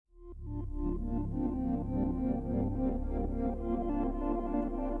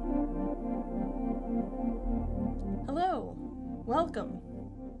Welcome!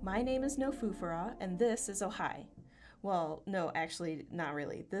 My name is Nofoofaraw, and this is OHAI. Well, no, actually, not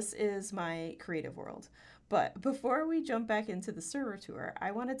really. This is my creative world. But before we jump back into the server tour,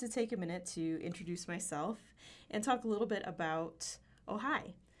 I wanted to take a minute to introduce myself and talk a little bit about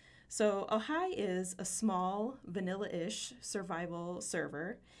OHAI. So OHAI is a small, vanilla-ish survival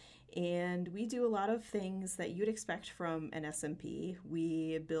server, and we do a lot of things that you'd expect from an SMP.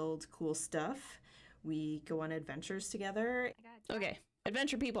 We build cool stuff. We go on adventures together. Okay,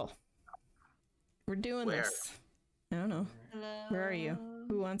 adventure people. We're doing this. I don't know. Hello. Where are you?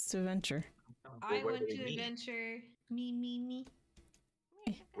 Who wants to venture? I want to adventure. Me.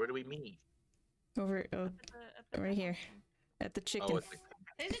 Where do we meet? Over, right here. At the chicken. Oh,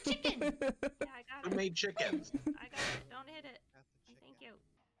 There's a chicken. Yeah, I got who it. made chickens? I got it. Don't hit it. Thank you.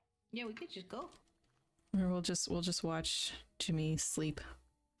 Yeah, we could just go. Or we'll just watch Jimmy sleep.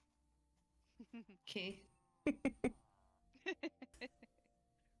 Okay.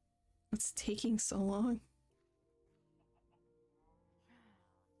 What's taking so long?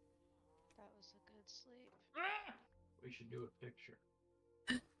 That was a good sleep. We should do a picture.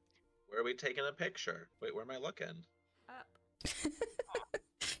 Where are we taking a picture? Wait, where am I looking? Up.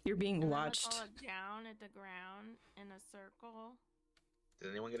 You're being And then watched. let's look down at the ground in a circle.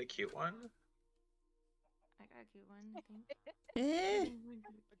 Did anyone get a cute one? I got a cute one, I think. Eh.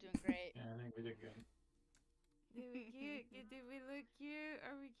 We're doing great. Yeah, I think we did good. Did we cute? Did we look cute?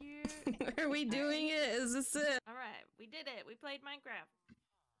 Are we cute? Are we doing it? Is this it? All right, we did it. We played Minecraft.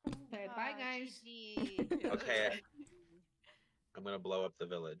 Okay, bye, guys. GG. Okay. I'm gonna blow up the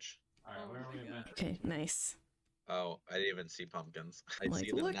village. Alright, where are we at? Okay, nice. Oh, I didn't even see pumpkins. I Like,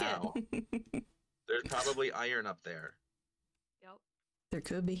 see them look now. at. There's probably iron up there. Yep. There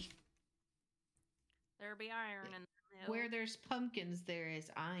could be. There'll be iron in the middle. Where there's pumpkins, there is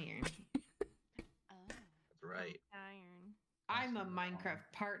iron. Oh. That's right. Iron. I'm a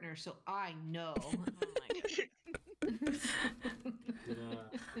Minecraft partner, so I know. Oh my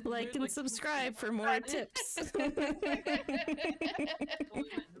god. Like and subscribe for more tips.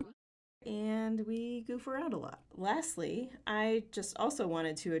 And we goof around a lot. Lastly, I just also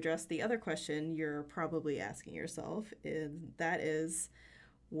wanted to address the other question you're probably asking yourself, and that is,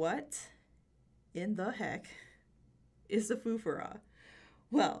 what in the heck is a Foofaraw?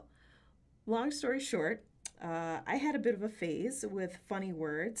 Well, long story short, I had a bit of a phase with funny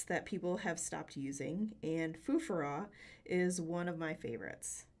words that people have stopped using, and Foofaraw is one of my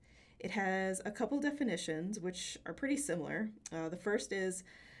favorites. It has a couple definitions which are pretty similar. The first is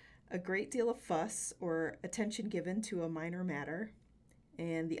a great deal of fuss or attention given to a minor matter,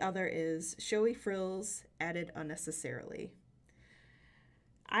 and the other is showy frills added unnecessarily.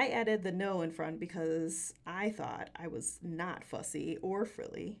 I added the no in front because I thought I was not fussy or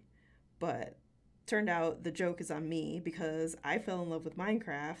frilly, but turned out the joke is on me because I fell in love with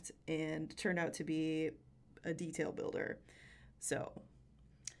Minecraft and turned out to be a detail builder. So,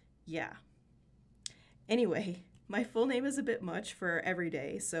 yeah. Anyway, my full name is a bit much for every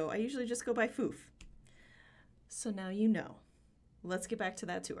day, so I usually just go by Foof. So now you know. Let's get back to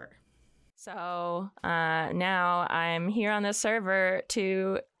that tour. So now I'm here on the server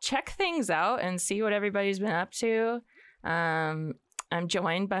to check things out and see what everybody's been up to. I'm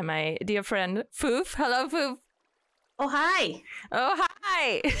joined by my dear friend Foof. Hello, Foof. Oh, hi! Oh,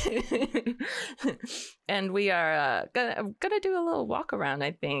 hi! And we are gonna do a little walk around,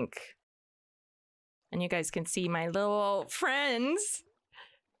 I think. And you guys can see my little friends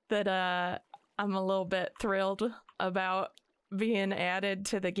that I'm a little bit thrilled about being added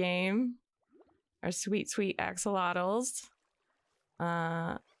to the game. Our sweet, sweet axolotls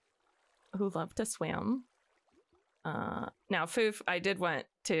who love to swim. Now, Foof, I did want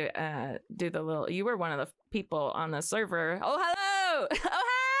to do the little... You were one of the people on the server. Oh, hello! Oh,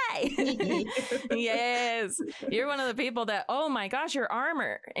 hi! Yes! You're one of the people that... Oh my gosh, your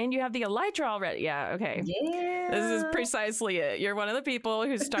armor! And you have the elytra already. Yeah, okay. Yeah! This is precisely it. You're one of the people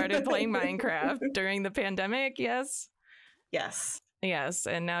who started playing Minecraft during the pandemic, yes? Yes. Yes,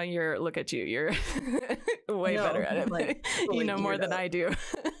 and now you're... Look at you. You're way better at it. Like, You know more than I do.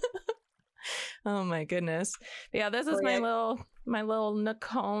 Oh my goodness. Yeah, this is my little nook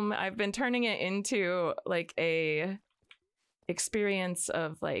home. I've been turning it into like a experience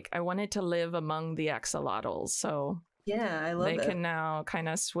of like I wanted to live among the axolotls. So yeah, I love they it. can now kind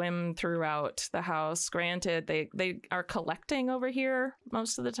of swim throughout the house. Granted, they are collecting over here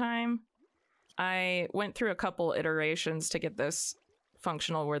most of the time. I went through a couple iterations to get this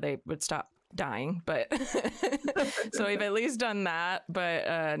functional where they would stop dying, but so we've at least done that,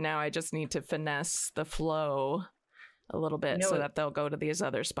 but now I just need to finesse the flow a little bit so that they'll go to these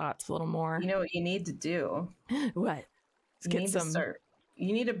other spots a little more. You know what you need to do? What? You need to start.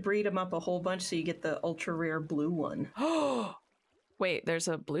 You need to breed them up a whole bunch so you get the ultra rare blue one. Oh, wait, there's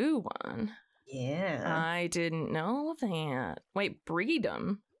a blue one. Yeah. I didn't know that. Wait, breed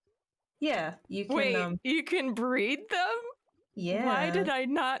them? Yeah, you can. Wait, you can breed them? Yeah. Why did I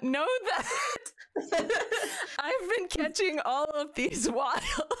not know that? I've been catching all of these wild.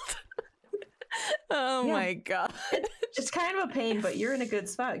 Oh my god. It's kind of a pain, but you're in a good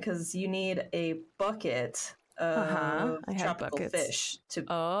spot because you need a bucket of tropical fish to feed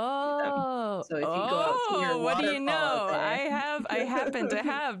them. So if you go out to your what do you waterfall know? out there- I happen to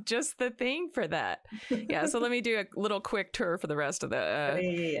have just the thing for that. Yeah, so let me do a little quick tour for the rest of the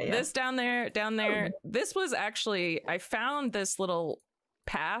yeah. This down there. This was actually, I found this little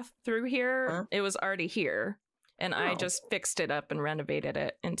path through here. It was already here. And I just fixed it up and renovated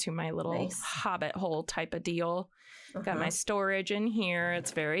it into my little hobbit hole type of deal. Got my storage in here.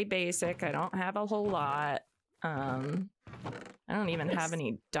 It's very basic. I don't have a whole lot. I don't even have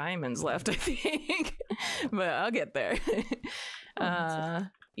any diamonds left, I think. But I'll get there.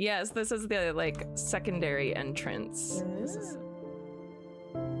 Yes, this is the like secondary entrance. This is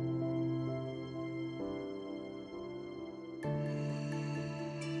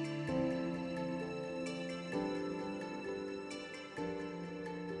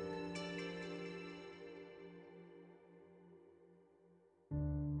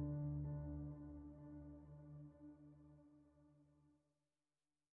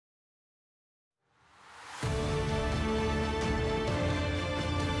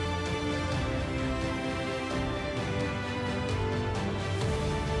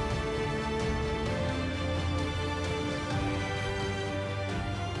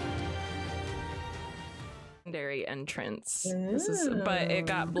entrance. This is, but it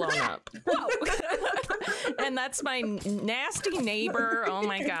got blown up. And that's my nasty neighbor. Oh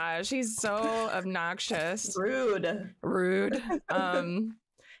my gosh, he's so obnoxious. Rude.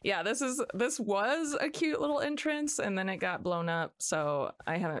 Yeah, this was a cute little entrance, and then it got blown up, so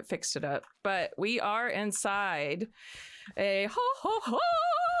I haven't fixed it up. But we are inside a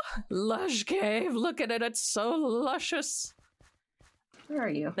lush cave. Look at it, it's so luscious. Where are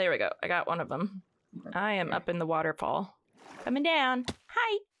you? There we go. I got one of them. I am up in the waterfall. Coming down.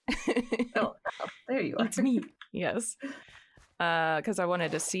 Hi. Oh, there you are. It's me. Yes. Because I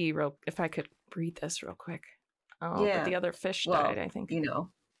wanted to see if I could breed this real quick. Oh, but the other fish died, I think. You know.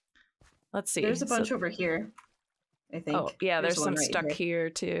 Let's see. There's a bunch over here, I think. Oh, yeah, there's some stuck here,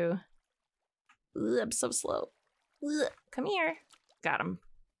 too. Ugh, I'm so slow. Ugh, come here. Got him.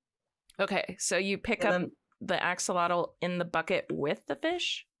 Okay, so you pick up the axolotl in the bucket with the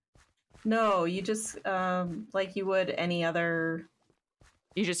fish? No, you just like you would any other.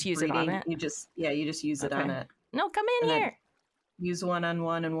 You just use breeding. it on it. You just use it on it. No, come in here. Use one on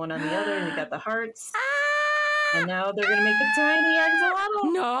one and one on the other. And you got the hearts. And now they're gonna make a tiny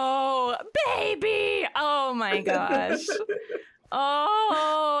axolotl. No, baby! Oh my gosh.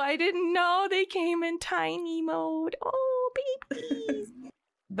 Oh, I didn't know they came in tiny mode. Oh, babies.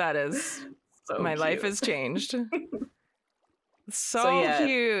 That is so my cute. Life has changed. So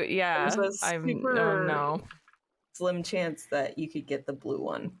cute. Yeah. There's a super no. slim chance that you could get the blue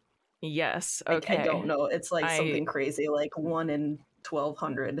one. Yes. Okay. I don't know. It's like something crazy, like 1 in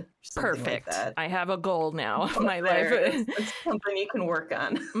 1,200. Perfect. Like that. I have a goal now. My life. life. It's something you can work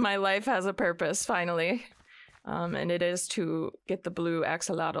on. My life has a purpose finally, and it is to get the blue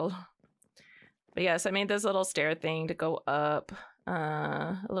axolotl. But yes, I made this little stair thing to go up.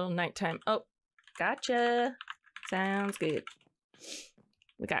 A little nighttime. Oh, gotcha. Sounds good.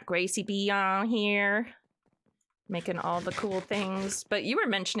 We got GracieBee on here, making all the cool things. But you were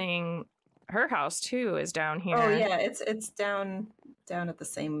mentioning her house too is down here. Oh yeah, it's down at the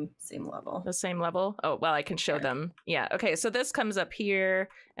same level. The same level? Oh, well, I can show them. Yeah. Okay, so this comes up here,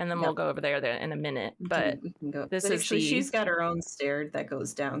 and then we'll go over there in a minute. But we can go. This but is actually, she's got her own stair that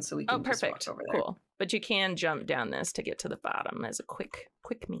goes down, so we can just walk over there. Cool. But you can jump down this to get to the bottom as a quick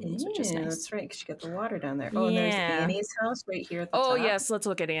means, which is nice. That's right, because you got the water down there. Oh, and there's Annie's house right here at the top. Oh, yes, let's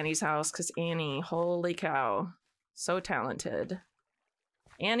look at Annie's house, because Annie, holy cow, so talented.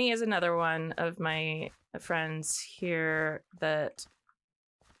 Annie is another one of my friends here that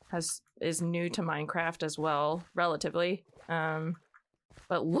is new to Minecraft as well, relatively.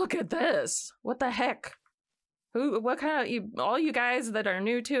 But look at this. What the heck? What kind of, all you guys that are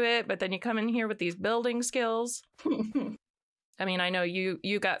new to it, but then you come in here with these building skills. I mean, I know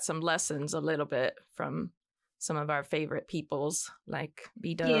you got some lessons a little bit from some of our favorite peoples like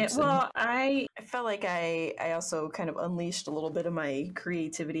B-dubs. Yeah, well, I felt like I also kind of unleashed a little bit of my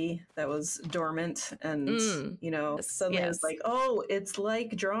creativity that was dormant, and you know, suddenly it was like, oh, it's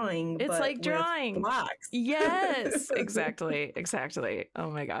like drawing. It's but like drawing. with blocks. Yes, exactly. Oh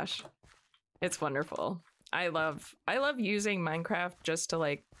my gosh, it's wonderful. I love using Minecraft just to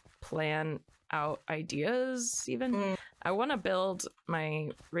like plan out ideas even. I want to build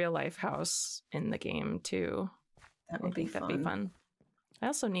my real life house in the game too. That'd be fun. I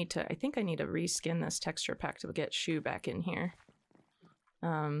also need to, I think I need to reskin this texture pack to get Shoe back in here.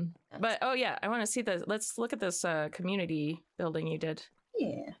 But oh yeah, I want to see the, let's look at this community building you did.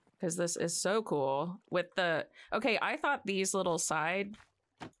 Yeah. Because this is so cool with the, okay, I thought these little side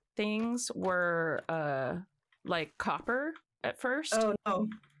things were like copper at first. Oh no.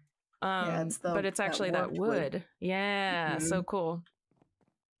 Yeah, but it's actually that wood. Yeah, so cool.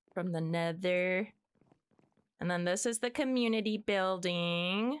 From the nether. And then this is the community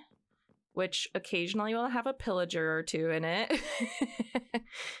building, which occasionally will have a pillager or two in it.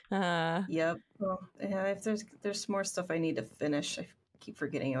 Yep. Well, yeah, if there's more stuff I need to finish. I keep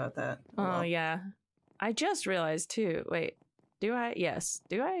forgetting about that. Oh, yeah. I just realized too. Wait, do I? Yes.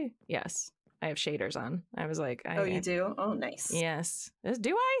 Do I? Yes. I have shaders on. I was like, oh, you do? Oh, nice. Yes.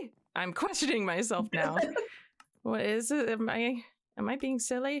 Do I? I'm questioning myself now. What is it? Am I being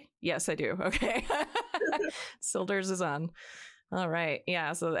silly? Yes, I do. Okay. Silders is on. All right.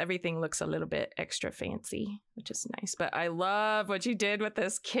 Yeah, so everything looks a little bit extra fancy, which is nice. But I love what you did with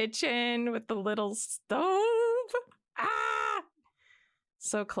this kitchen with the little stove. Ah!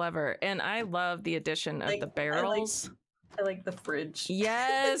 So clever. And I love the addition of the barrels. I like the fridge.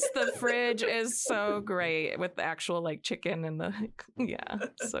 Yes, the fridge is so great with the actual like chicken and the yeah,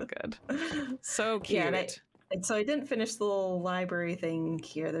 so good. So cute. Yeah, and so I didn't finish the little library thing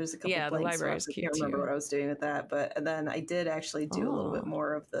here. There's a couple the blank library is spots. cute I can't remember too. what I was doing with that, but then I did actually do a little bit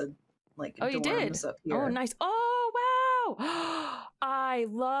more of the like you did? Up here. Oh, nice. Oh, wow. I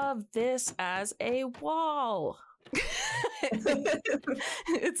love this as a wall.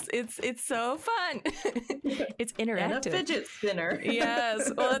 it's so fun. It's interactive. And a fidget spinner.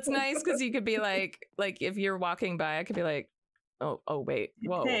 Yes. Well, it's nice because you could be like if you're walking by, I could be like, oh wait,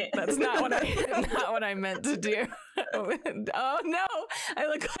 whoa, that's not what I meant to do. Oh no, I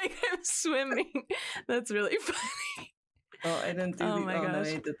look like I'm swimming. That's really funny. Oh, I didn't do my gosh. No,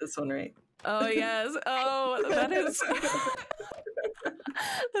 I did this one right. Oh yes. Oh, that is.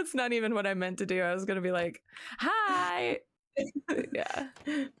 That's not even what I meant to do. I was gonna be like, "Hi." Yeah.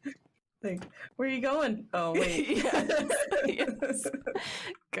 Like, where are you going? Oh wait. Yes.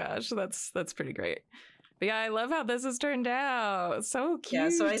 Gosh, that's pretty great. But yeah, I love how this has turned out. So cute. Yeah.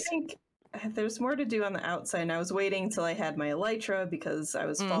 So I think there's more to do on the outside. And I was waiting till I had my elytra because I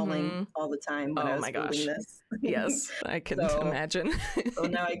was falling all the time when I was building this. Yes, I can imagine. So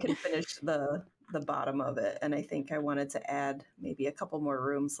now I can finish the bottom of it, and I think I wanted to add maybe a couple more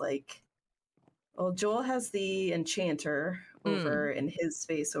rooms. Like, well, Joel has the enchanter over in his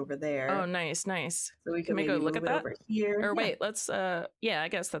space over there. Oh, nice. So we can maybe go look at that over here. Or wait, let's yeah, I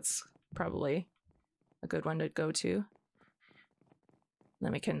guess that's probably a good one to go to.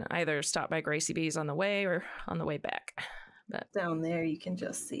 Then we can either stop by GracieBee's on the way or on the way back. But down there you can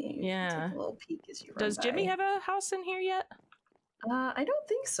just see. You can take a little peek as you run Does by. Jimmy have a house in here yet? I don't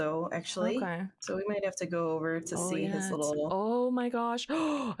think so, actually. Okay. So we might have to go over to see his little... Oh my gosh.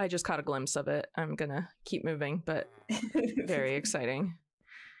 I just caught a glimpse of it. I'm gonna keep moving, but very exciting.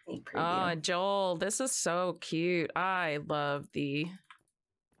 Oh, and Joel, this is so cute. I love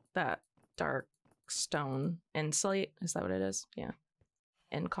that dark stone and slate. Is that what it is? Yeah.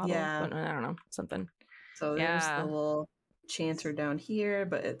 And cobble. Yeah. I don't know. Something. So there's the little enchanter down here,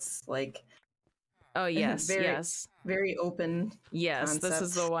 but it's like... Oh, yes, very open. Yes, concept. This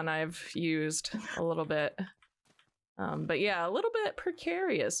is the one I've used a little bit. But yeah, a little bit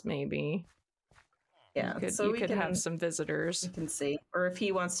precarious, maybe. Yeah, you could have some visitors. We can see. Or if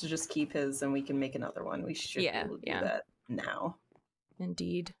he wants to just keep his, then we can make another one. We should be able to do that now.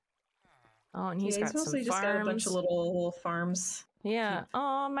 Indeed. Oh, and he's got mostly some just farms. got a bunch of little farms. Yeah.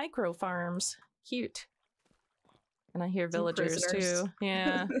 Oh, micro farms. Cute. And I hear villagers too.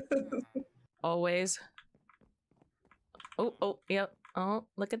 Yeah. Always. Oh, yep. Oh,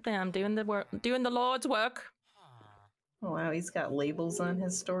 look at them doing the work, doing the Lord's work. Oh wow, he's got labels on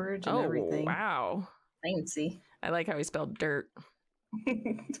his storage and everything. Wow. Fancy. I like how he spelled dirt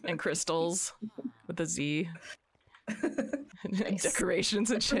and crystals with a Z.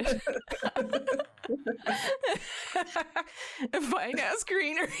 Decorations and shit. Fine ass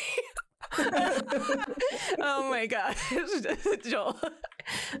greenery. Oh my gosh, Joel.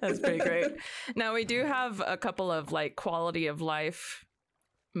 That's pretty great. Now we do have a couple of like quality of life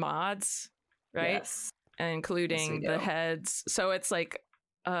mods, right? Yes. Including the heads. So it's like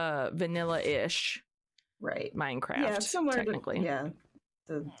vanilla-ish Right. Minecraft. Yeah, similar technically. to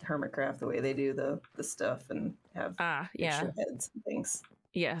the Hermitcraft, the way they do the stuff and have extra heads and things.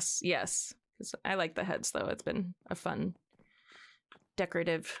 Yes, yes. 'Cause I like the heads though. It's been a fun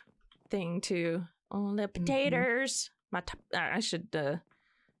decorative thing too. Oh, the potatoes. I should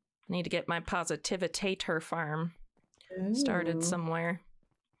need to get my positivitator farm started somewhere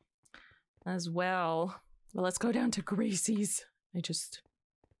as well. Well, let's go down to Gracie's. I just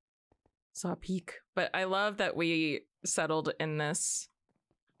saw a peek. But I love that we settled in this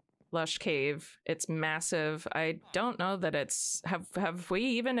lush cave. It's massive. I don't know that it's have we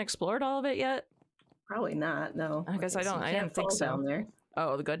even explored all of it yet? Probably not. No. I guess I didn't think so. Down there.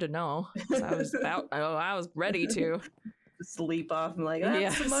 Oh, good to know. I was I was ready to just leap off and like,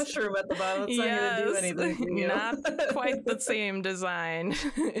 that's a mushroom at the bottom. It's not gonna do anything for you. Not quite the same design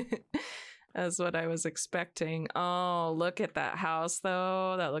as what I was expecting. Oh, look at that house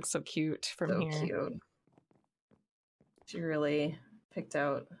though. That looks so cute from here. Cute. She really picked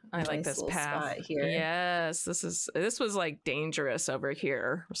out I like this path here. Yes, this was like dangerous over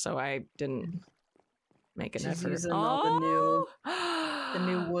here, so I didn't make an effort. Using all the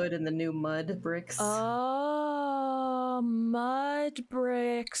new wood and the new mud bricks. Oh, mud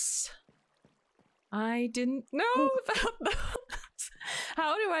bricks. I didn't know about those.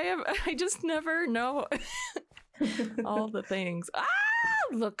 How do I just never know all the things. Ah,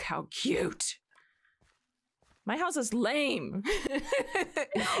 look how cute. My house is lame.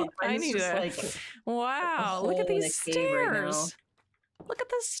 I need to like wow, look at these stairs. Right, look at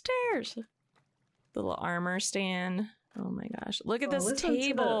the stairs. The little armor stand. Oh my gosh. Look at this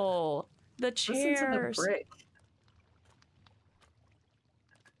table. The chairs. Listen to the brick.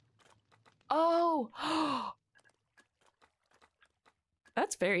 Oh.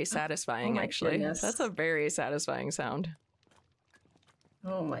 That's very satisfying, actually. Goodness. That's a very satisfying sound.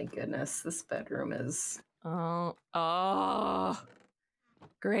 Oh my goodness. This bedroom is Oh,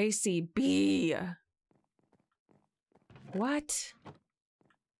 GracieBee. What?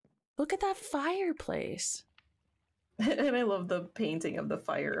 Look at that fireplace. And I love the painting of the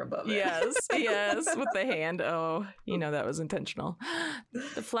fire above it. Yes, yes, with the hand. Oh, you know that was intentional.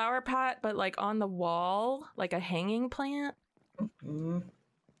 The flower pot, but like on the wall, like a hanging plant. Mm-hmm.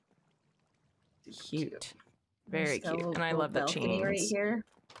 Cute. Very cute. And I love the chains. Right here.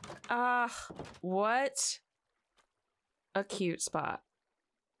 What a cute spot.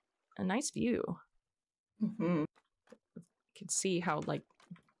 A nice view. Mm-hmm. You can see how like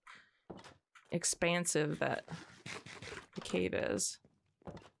expansive that the cave is.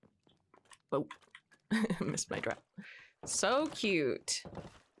 Oh, missed my drop. So cute.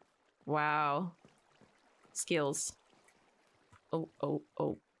 Wow. Skills. Oh.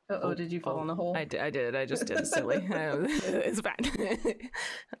 Uh-oh, did you fall in the hole? I did. I just did silly. It's bad.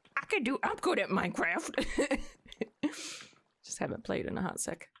 I'm good at Minecraft. Just haven't played in a hot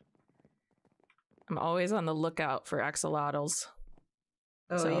sec. I'm always on the lookout for axolotls.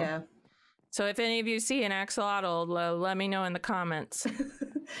 Oh, yeah. So if any of you see an axolotl, let me know in the comments.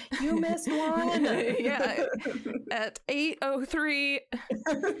 You missed one. Yeah. At 8:03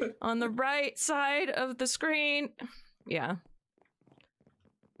 on the right side of the screen. Yeah.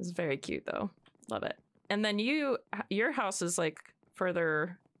 It's very cute though. Love it. And then your house is like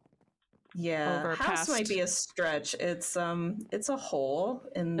further. Yeah, over house past... might be a stretch. It's a hole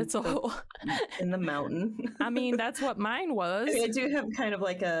in in the mountain. I mean, that's what mine was. I mean, I do have kind of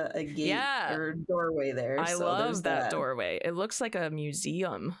like a gate or doorway there. I love that doorway. It looks like a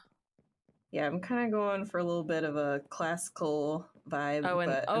museum. Yeah, I'm kind of going for a little bit of a classical vibe. Oh,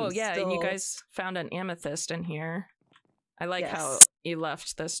 and still... and you guys found an amethyst in here. I like how you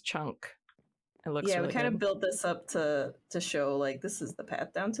left this chunk. It looks really we kind good. of built this up to show like this is the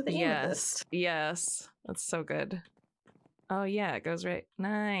path down to the amethyst. Yes, that's so good. Oh yeah, it goes right.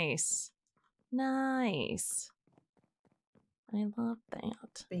 Nice. I love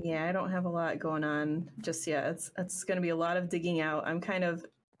that. But yeah, I don't have a lot going on just yet. It's going to be a lot of digging out. I'm kind of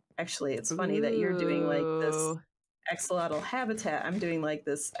actually. It's funny that you're doing like this axolotl habitat. I'm doing like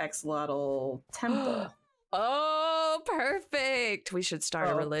this axolotl temple. Oh, perfect. We should start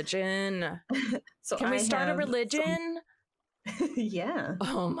a religion. Can we start a religion? Yeah.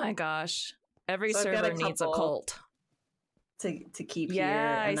 Oh my gosh. Every server needs a cult. To keep here.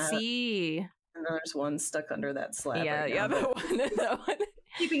 Yeah, I see. And there's one stuck under that slab. Yeah, right now. that one.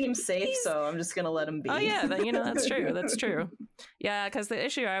 keeping him safe, so I'm just gonna let him be. Oh yeah, that's true. That's true. Yeah, because the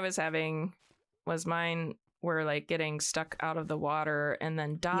issue I was having was mine were like getting stuck out of the water and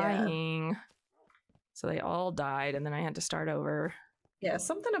then dying. Yeah. So they all died, and then I had to start over. Yeah,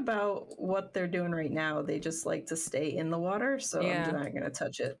 something about what they're doing right now. They just like to stay in the water, so I'm not gonna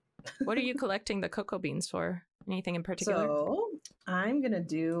touch it. What are you collecting the cocoa beans for? Anything in particular? So I'm gonna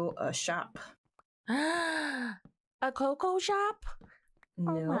do a shop. A cocoa shop?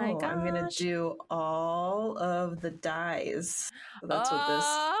 No, oh my gosh. I'm gonna do all of the dyes. So that's what this.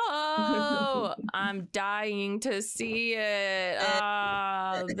 Oh, I'm dying to see it.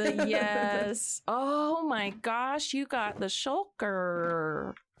 Oh, yes. Oh my gosh, you got the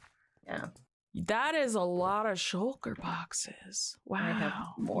shulker. Yeah. That is a lot of shulker boxes. Wow. I have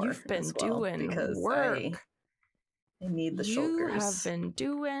more. You've been doing work. I need the shulkers. You have been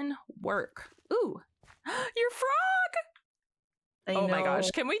doing work. Ooh, your frog. Oh my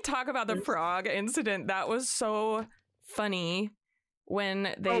gosh. Can we talk about the frog incident? That was so funny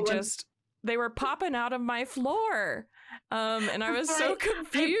when they were popping out of my floor. And I was so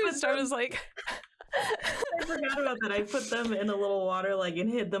confused. I was like, I forgot about that. I put them in a little water and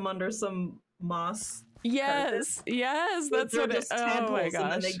hid them under some moss. Yes, yes, that's what it. Oh my gosh!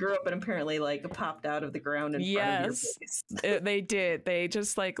 And then they grew up and apparently popped out of the ground in front of your face. They did. They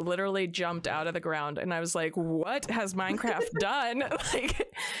just literally jumped out of the ground, and I was like, "What has Minecraft done?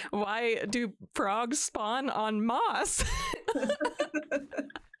 Why do frogs spawn on moss?"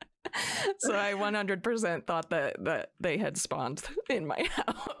 So I 100% thought that they had spawned in my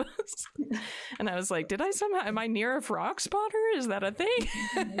house. And I was like, am I near a frog spawner? Is that a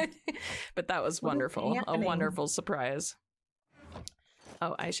thing? But that was wonderful. A wonderful surprise.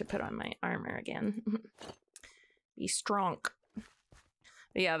 Oh, I should put on my armor again. Be strong.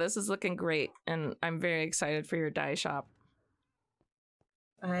 But yeah, this is looking great. And I'm very excited for your dye shop.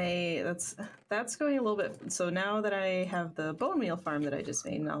 That's going a little bit. So now that I have the bone meal farm that I just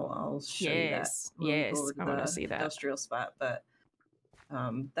made, I'll show you that. Yes, I want to see that industrial spot. But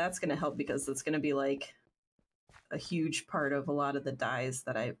that's going to help because it's going to be a huge part of a lot of the dyes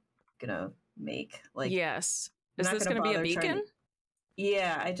that I'm gonna make. Yes, is this going to be a beacon?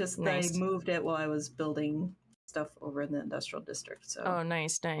 Yeah, I moved it while I was building stuff over in the industrial district. So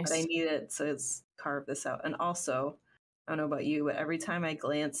nice. But I need it, so it's carve this out, and also. I don't know about you, but every time I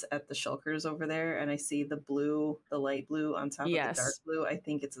glance at the shulkers over there and I see the light blue on top of the dark blue, I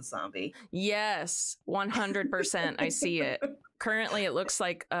think it's a zombie. Yes, 100%. I see it. Currently, it looks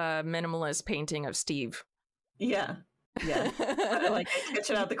like a minimalist painting of Steve. Yeah. I catch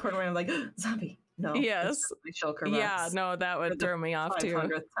it out the corner and I'm like, zombie. No. Yes. Shulker box. Yeah, no, that would throw me off too.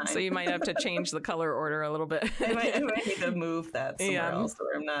 So you might have to change the color order a little bit. I might need to move that somewhere else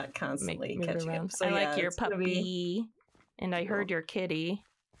where I'm not constantly catching up. So I like your puppy. And I heard your kitty.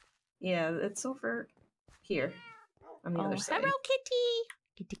 Yeah, it's over here on the other side. Hello, kitty.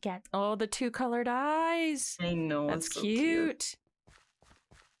 Kitty cat. Oh, the 2 colored eyes. I know. That's so cute.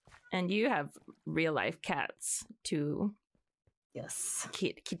 And you have real life cats too. Yes.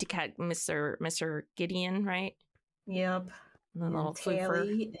 Kitty cat, Mr. Gideon, right? Yep. The little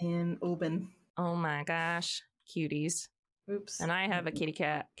Foofer and Oben. Oh my gosh, cuties. Oops. And I have a kitty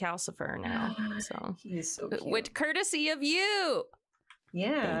cat, Calcifer, now. So he's so cute. With courtesy of you.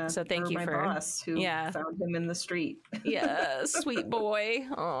 Yeah. So thank you my for boss who found him in the street. Yeah, sweet boy.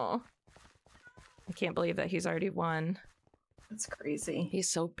 Oh, I can't believe that he's already won. That's crazy. He's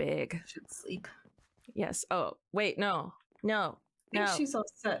so big. Should sleep. Yes. Oh, wait, no. I think she's all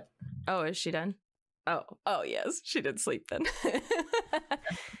set. Oh, is she done? Oh, yes, she did sleep then.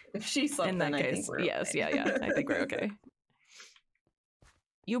 If she slept, in that case, yes, okay. Yeah. I think we're okay.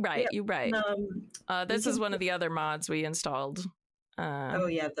 You right. This is one of the other mods we installed.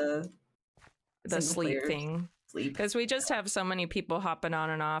 The sleep thing. Because we just have so many people hopping on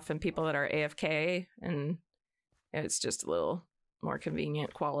and off and people that are AFK, and it's just a little more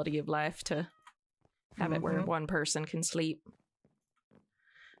convenient quality of life to have it where one person can sleep.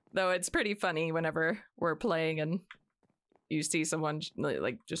 Though it's pretty funny whenever we're playing and you see someone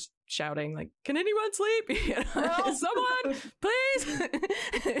just shouting can anyone sleep? Someone, please.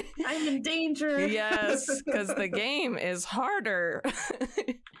 I'm in danger. Yes, because the game is harder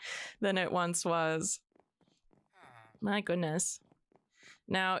than it once was. My goodness.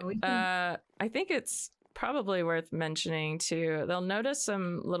 Now, I think it's probably worth mentioning too. They'll notice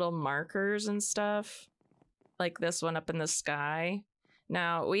some little markers and stuff, like this one up in the sky.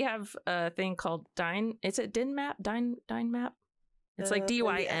 Now we have a thing called Is it Dyn map? Dyn map? It's like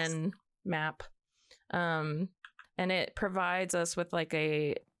DYN map. And it provides us with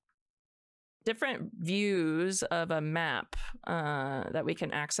a different views of a map that we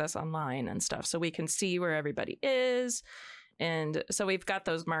can access online and stuff. So we can see where everybody is. And so we've got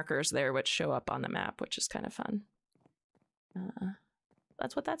those markers there which show up on the map, which is kind of fun.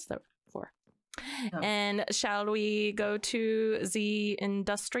 That's what that's there for. Oh. And shall we go to the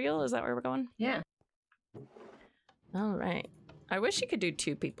industrial? Is that where we're going? Yeah. All right. I wish you could do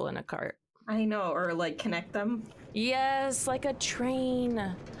 2 people in a cart. I know, or like connect them. Yes, like a train.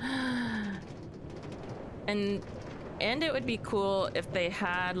 And it would be cool if they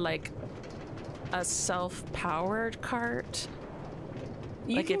had like a self-powered cart.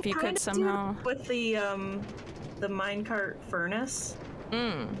 Like if you could somehow with the minecart furnace.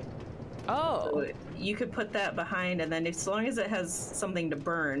 Oh. So you could put that behind, and then as long as it has something to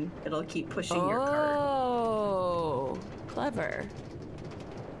burn, it'll keep pushing your cart. Oh, clever.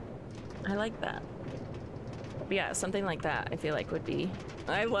 I like that. Yeah, something like that I feel like would be...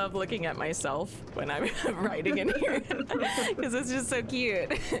 I love looking at myself when I'm riding in here because it's just so cute.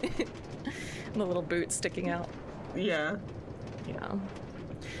 The little boots sticking out. Yeah. Yeah.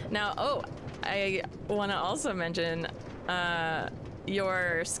 Now, I want to also mention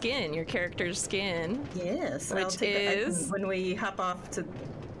your skin, your character's skin. Yes, which is when we hop off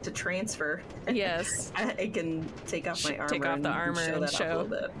to transfer. Yes, I can take off my armor. Take off the armor and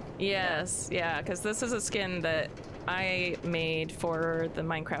show. Yes, yeah, because this is a skin that I made for the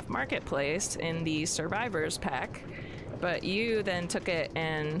Minecraft Marketplace in the Survivors pack, but you then took it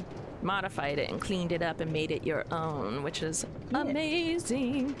and modified it and cleaned it up and made it your own, which is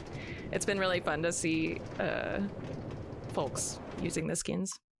amazing. It's been really fun to see folks using the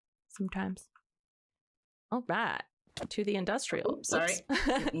skins sometimes. All right, to the industrial. Oops, sorry.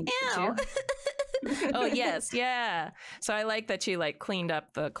 Ow. Oh yes, yeah. So I like that you like cleaned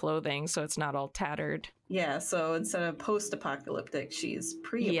up the clothing so it's not all tattered. Yeah, so instead of post-apocalyptic, she's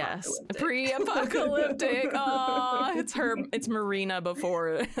pre-apocalyptic. Yes, pre-apocalyptic. Oh, it's Marina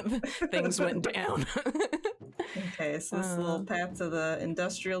before things went down. Okay, so this is a little path to the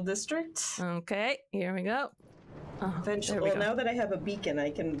industrial district. Okay, here we go. Oh, eventually, well, now that I have a beacon, I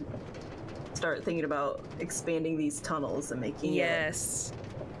can start thinking about expanding these tunnels and making it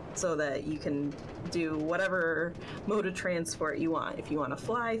so that you can do whatever mode of transport you want. If you want to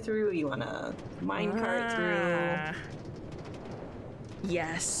fly through, you want to minecart through.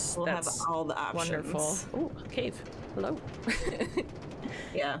 Yes, we'll have all the options. Wonderful. Oh, cave. Hello.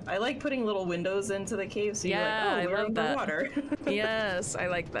 Yeah, I like putting little windows into the cave, so you're like, oh, I we're love that. underwater. Yes, I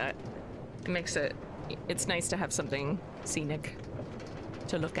like that. It makes it's nice to have something scenic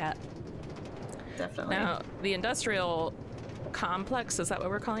to look at. Definitely. Now, the industrial complex, is that what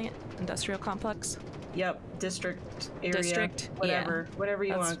we're calling it? Industrial complex? Yep, district, area, district, whatever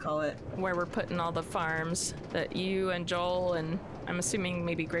you want to call it. Where we're putting all the farms that you and Joel and I'm assuming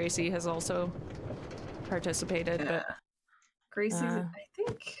maybe Gracie has also participated. But Gracie, I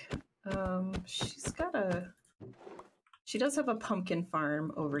think she does have a pumpkin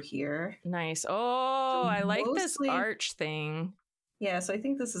farm over here. Nice. Oh, I like this arch thing. Yeah, so I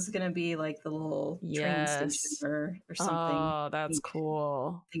think this is going to be like the little train station or something. Oh, that's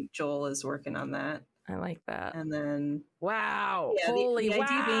cool. I think Joel is working on that. I like that. And then... Wow. Yeah, holy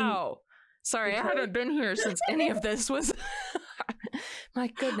wow. Sorry, I haven't been here since any of this was... My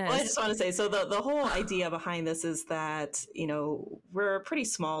goodness. Well, I just want to say, so the whole idea behind this is that, we're a pretty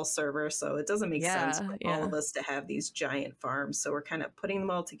small server, so it doesn't make sense for all of us to have these giant farms. So we're kind of putting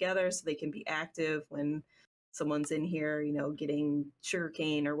them all together so they can be active when someone's in here, getting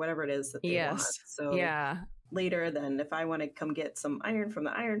sugarcane or whatever it is that they want. So later, then, if I want to come get some iron from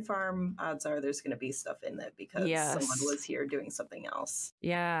the iron farm, odds are there's going to be stuff in it because someone was here doing something else.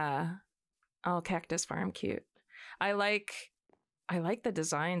 Yeah. Oh, cactus farm, cute. I like the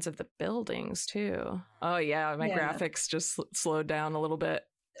designs of the buildings too. Oh yeah, my graphics just slowed down a little bit.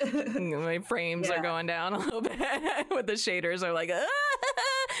 My frames are going down a little bit with the shaders are like, help.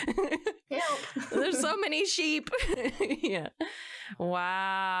 There's so many sheep. Yeah.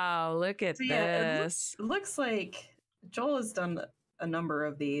 Wow, look at this. It looks like Joel has done a number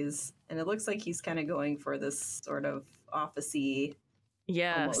of these, and it looks like he's kind of going for this sort of office-y.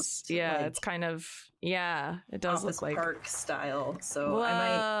 Yes. Almost, like, it's kind of, it does look like park style. So I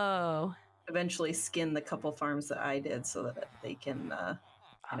might eventually skin the couple farms that I did so that they can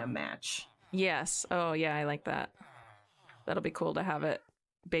kind of match. Yes. Oh yeah, I like that. That'll be cool to have it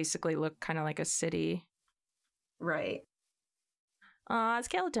basically look kind of like a city. Right.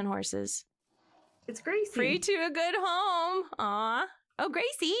 Skeleton horses. It's Gracie. Free to a good home. Aw. Oh,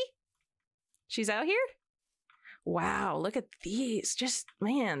 Gracie. She's out here? Wow, look at these. Just,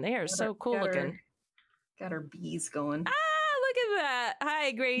 man, they are so cool looking. Got her bees going. Ah, look at that.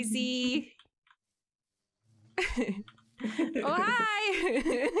 Hi, Gracie. Oh, hi!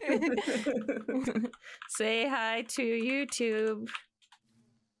 Say hi to YouTube.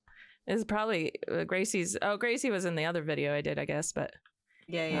 It's probably Gracie's. Oh, Gracie was in the other video I did, I guess, but.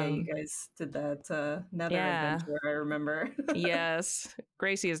 Yeah, you guys did that nether adventure, I remember. Yes.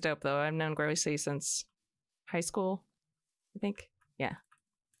 Gracie is dope, though. I've known Gracie since high school, I think. Yeah.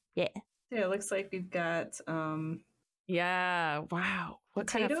 Yeah. Yeah, it looks like we've got yeah, wow. What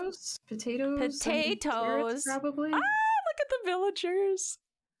potatoes? Potatoes? Potatoes. Probably. Ah, look at the villagers.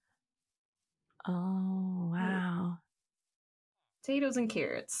 Oh, wow. Potatoes and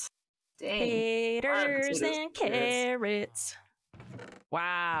carrots. Dang. Potatoes and carrots.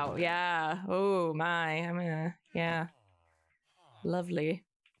 Wow, yeah. Oh my, yeah. Lovely.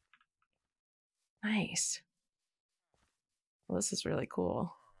 Nice. Well, this is really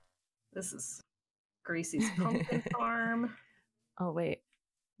cool. This is Gracie's pumpkin farm. Oh, wait.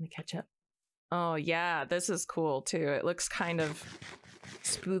 Let me catch up. Oh, yeah, this is cool, too. It looks kind of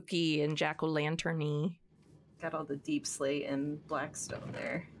spooky and jack-o'-lantern-y. Got all the deep slate and blackstone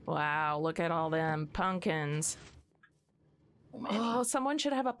there. Wow, look at all them pumpkins. Oh, someone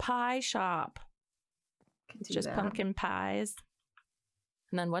should have a pie shop. Just pumpkin pies.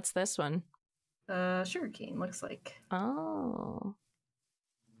 And then what's this one? Sugarcane, looks like. Oh.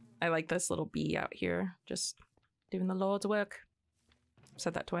 I like this little bee out here, just doing the Lord's work. I've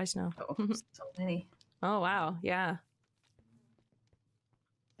said that twice now. Oh, so many. Oh, wow, yeah.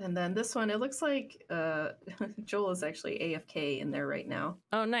 And then this one, it looks like Joel is actually AFK in there right now.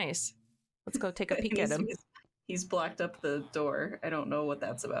 Oh, nice. Let's go take a peek at him. He's blocked up the door. I don't know what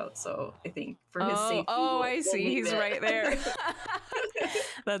that's about, so I think for his safety. Oh, I see. He's right there.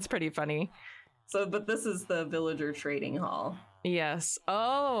 That's pretty funny. So, but this is the villager trading hall. Yes.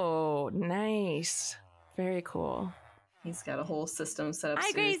 Oh, nice. Very cool. He's got a whole system set up.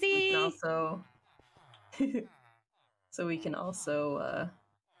 Hi, Gracie! So we can also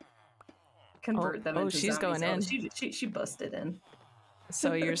convert them into she's zombies. going in. She busted in.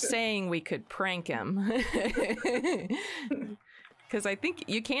 So you're saying we could prank him? Because I think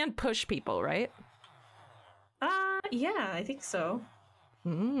you can push people, right? Yeah, I think so.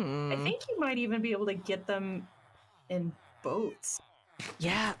 I think you might even be able to get them in boats.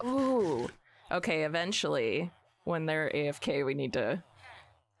 Yeah. Ooh. Okay, eventually, when they're AFK, we need to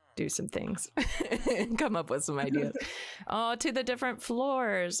do some things. Come up with some ideas. Oh, to the different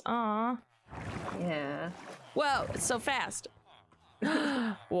floors. Aw. Yeah. Whoa, it's so fast.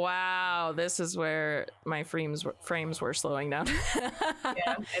 Wow, this is where my frames were slowing down.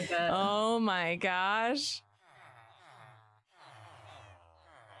 Yeah, I bet. Oh my gosh.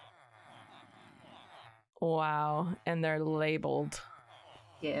 Wow, and they're labeled.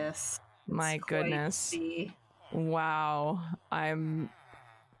 Yes. My goodness. Wow,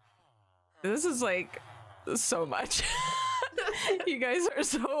 this is like so much. You guys are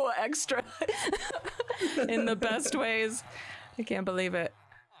so extra in the best ways. I can't believe it.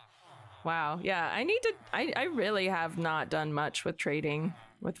 Wow. Yeah, I really have not done much with trading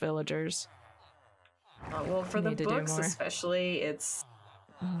with villagers. Well, for the books especially, it's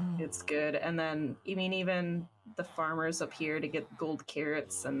good. And then, I mean, even the farmers up here to get gold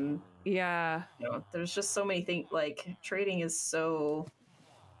carrots and... Yeah. You know, there's just so many things, like, trading is so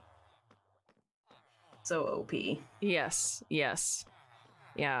OP. Yes, yes.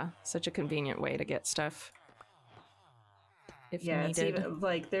 Yeah, such a convenient way to get stuff. If needed. It's even,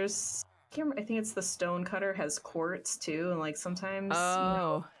 like, there's... I think it's the stone cutter has quartz, too, and, like, sometimes,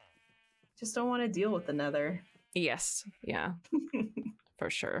 just don't want to deal with the nether. Yes, yeah. For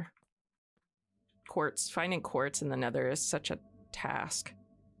sure. Finding quartz in the nether is such a task.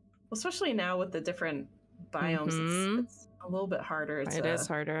 Well, especially now with the different biomes, it's a little bit harder. It is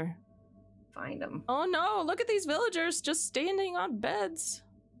harder. Find them. Oh no, look at these villagers just standing on beds.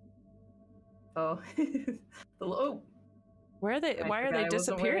 Oh. Where are they? Why are they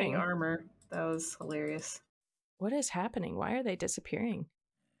disappearing? Armor. That was hilarious. What is happening? Why are they disappearing?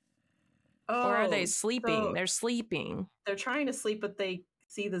 Oh, or are they sleeping? They're sleeping. They're trying to sleep, but they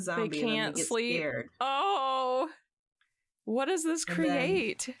see the zombie they can't and they get sleep. Scared. Oh, what does this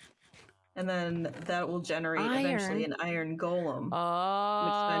create? And then that will generate eventually an iron golem. Oh,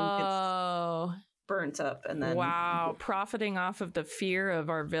 which then gets burnt up, and then profiting off of the fear of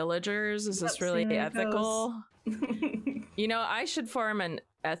our villagers. Is this really ethical? You know, I should form an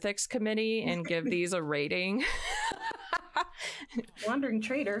ethics committee and give these a rating. Wandering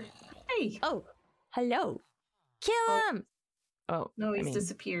trader. Hey. Oh, hello. Kill him. Oh, no, he's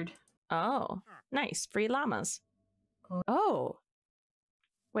disappeared. Oh, nice. Free llamas. Oh.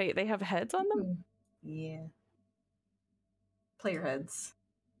 Wait, they have heads on them? Yeah. Player heads.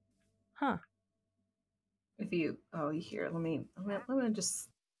 Huh. If you, oh, here, let me just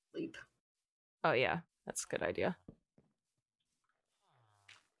sleep. Oh yeah, that's a good idea.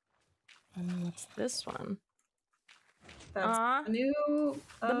 And what's this one? That's Aw, a new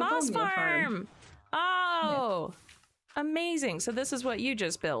the moss bone meal farm. Oh, amazing! So this is what you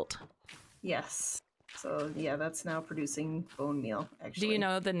just built. Yes. So yeah, that's now producing bone meal. Actually, Do you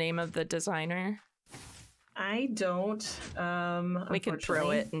know the name of the designer? I don't. We can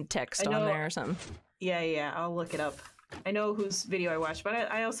throw unfortunately. it in text I on know- there or something. Yeah, I'll look it up. I know whose video I watched, but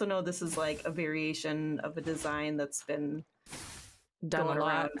I also know this is like a variation of a design that's been Done going a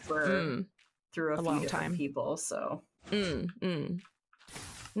lot. around for through a few long different time. people. So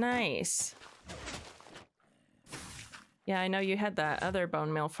Nice. Yeah, I know you had that other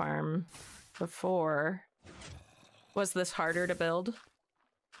bone meal farm before. Was this harder to build?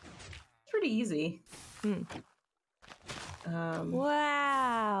 pretty easy.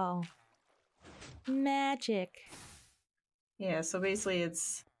 Wow. Magic. Yeah, so basically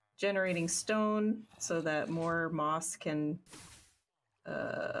it's generating stone so that more moss can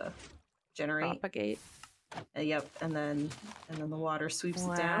generate. Propagate. Yep, and then the water sweeps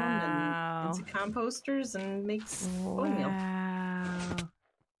it down Wow. and into composters and makes bone meal. Wow.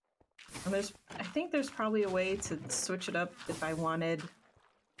 And I think there's probably a way to switch it up if I wanted.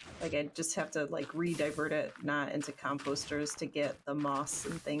 Like I just have to like re-divert it not into composters to get the moss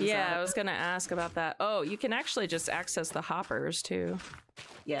and things. Yeah, out I of was it. gonna ask about that. Oh, you can actually just access the hoppers too.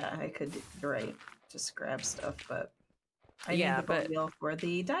 Yeah, I could. You're right. Just grab stuff, but I Yeah, need the bone but- meal for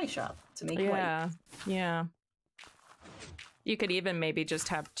the dye shop to make white. Yeah, yeah. You could even maybe just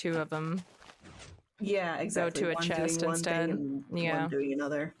have two of them. Yeah, exactly. to a One chest doing one instead. thing and Yeah. one doing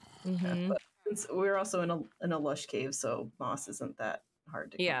another. Mm-hmm. But since we're also in a lush cave, so moss isn't that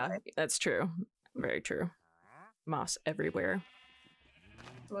hard to come Yeah, by. that's true. Very true. Moss everywhere.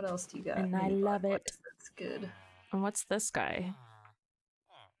 So what else do you got? And I love it. That's good. And what's this guy?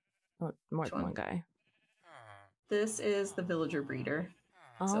 Oh, more Which than one one? guy. This is the villager breeder.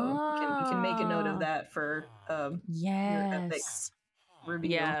 So Oh, you can make a note of that for your Yes. ethics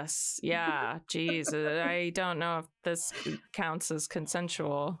review. Yes. Yeah. Jeez. I don't know if this counts as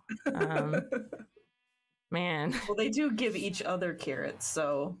consensual. Man. Well, they do give each other carrots,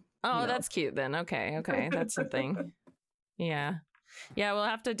 so Oh, you know. that's cute then. Okay. Okay. That's something. Yeah. Yeah. We'll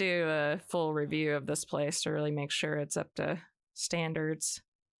have to do a full review of this place to really make sure it's up to standards.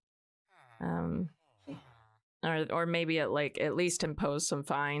 Or maybe at least impose some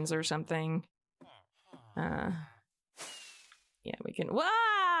fines or something. Yeah, we can.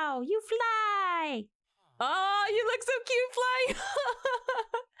 Wow, you fly! Oh, you look so cute flying!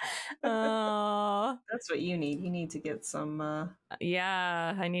 Oh, That's what you need. You need to get some.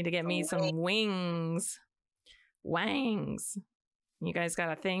 yeah, I need to get me Some some wings. Wangs. You guys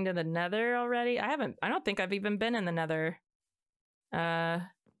got a thing to the Nether already? I don't think I've even been in the Nether. On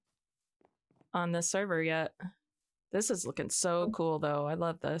this server yet. This is looking so cool though. I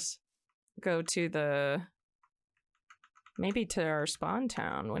love this. Go to maybe to our spawn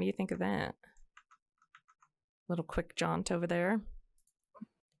town. What do you think of that? Little quick jaunt over there.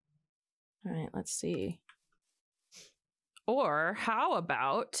 All right, let's see. Or how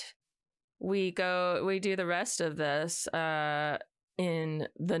about we do the rest of this in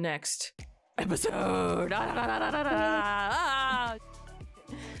the next episode.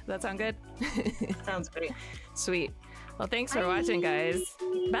 That sound good? Sounds great. Sweet. Well, thanks for watching, guys.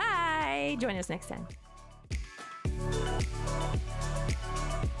 Bye. Join us next time.